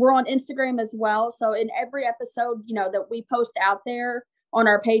several we're on Instagram as well. So in every episode, you know, that we post out there on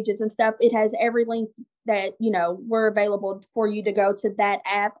our pages and stuff, it has every link that, you know, we're available for you to go to that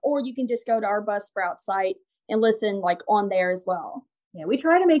app, or you can just go to our Buzzsprout site and listen like on there as well. Yeah, we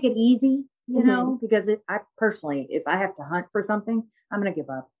try to make it easy, you know, because I personally, if I have to hunt for something, I'm going to give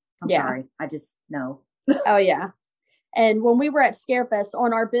up. I'm sorry. I just, no. Oh, yeah. And when we were at Scarefest,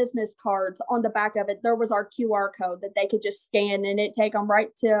 on our business cards, on the back of it, there was our QR code that they could just scan and it take them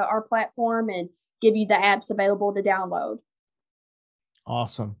right to our platform and give you the apps available to download.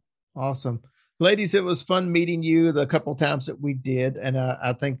 Awesome. Ladies, it was fun meeting you the couple times that we did. And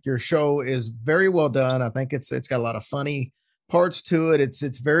I think your show is very well done. I think it's got a lot of funny parts to it.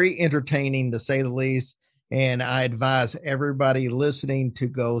 It's very entertaining, to say the least. And I advise everybody listening to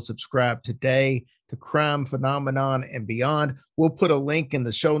go subscribe today to Crime Phenomenon and Beyond. We'll put a link in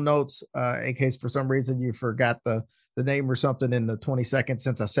the show notes in case for some reason you forgot the name or something in the 20 seconds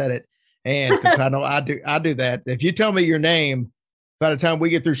since I said it. And because I know I do that. If you tell me your name, by the time we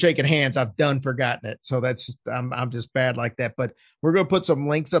get through shaking hands, I've done forgotten it. So I'm just bad like that. But we're going to put some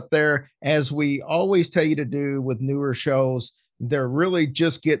links up there, as we always tell you to do with newer shows. They're really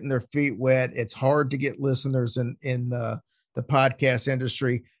just getting their feet wet. It's hard to get listeners in the podcast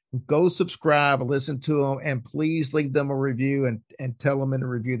industry. Go subscribe, listen to them, and please leave them a review and tell them in the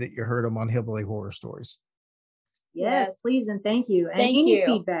review that you heard them on Hillbilly Horror Stories. Yes, please and thank you. And any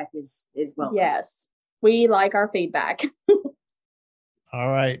feedback is welcome. Yes, we like our feedback. All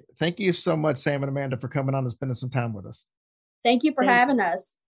right. Thank you so much, Sam and Amanda, for coming on and spending some time with us. Thank you for having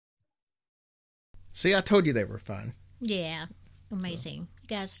us. See, I told you they were fun. Yeah, amazing. You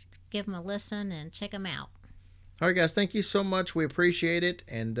guys give them a listen and check them out. All right, guys. Thank you so much. We appreciate it,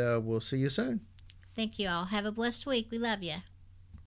 and we'll see you soon. Thank you all. Have a blessed week. We love you.